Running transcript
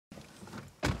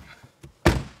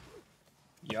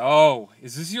Yo,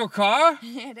 is this your car?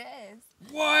 It is.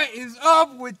 What is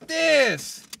up with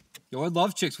this? Yo, I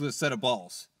love chicks with a set of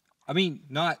balls. I mean,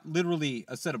 not literally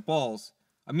a set of balls.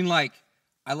 I mean, like,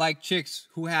 I like chicks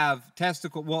who have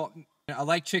testicle. Well, I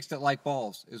like chicks that like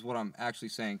balls, is what I'm actually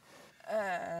saying.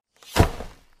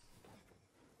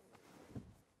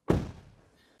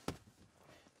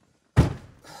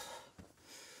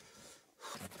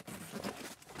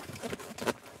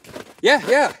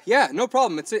 Yeah, no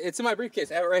problem. It's in my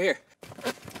briefcase. I have it right here.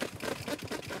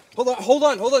 Hold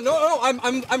on. No,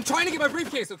 I'm trying to get my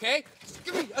briefcase, okay? Just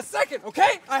give me a second,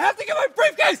 okay? I have to get my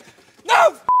briefcase!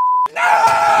 No!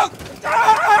 No!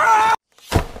 Ah!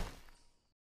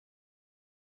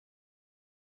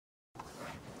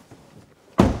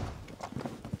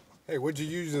 Hey, what'd you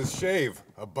use to shave?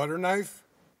 A butter knife?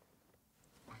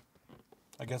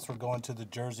 I guess we're going to the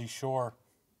Jersey Shore.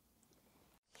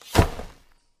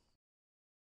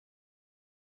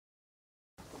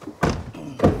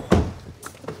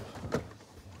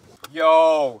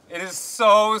 Yo, it is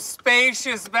so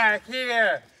spacious back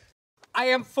here. I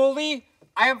am fully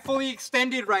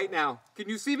extended right now. Can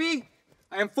you see me?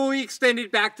 I am fully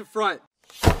extended back to front.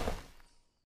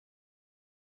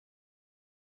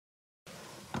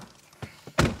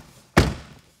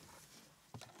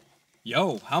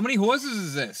 Yo, how many horses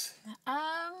is this?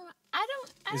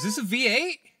 Is this a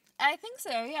V8? I think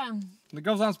so, yeah. The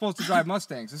girls aren't supposed to drive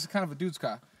Mustangs. This is kind of a dude's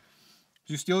car.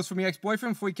 Did you steal this from your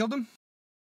ex-boyfriend before you killed him?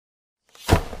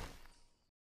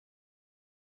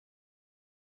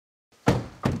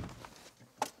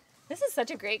 This is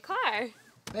such a great car.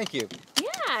 Thank you.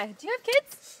 Yeah. Do you have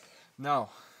kids? No.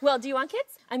 Well, do you want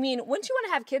kids? I mean, wouldn't you want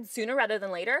to have kids sooner rather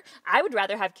than later? I would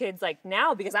rather have kids like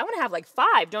now because I want to have like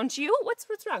 5, don't you? What's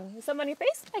wrong? Is something on your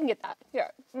face? I can get that.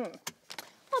 Here. A little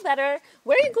better.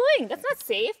 Where are you going? That's not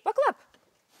safe. Buckle up.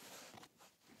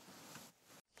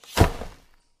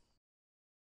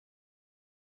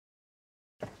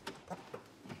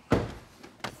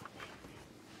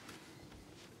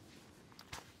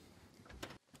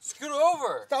 Scoot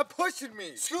over. Stop pushing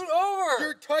me. Scoot over.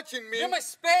 You're touching me. Get my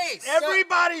space.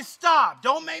 Everybody stop!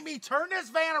 Don't make me turn this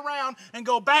van around and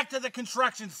go back to the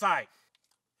construction site.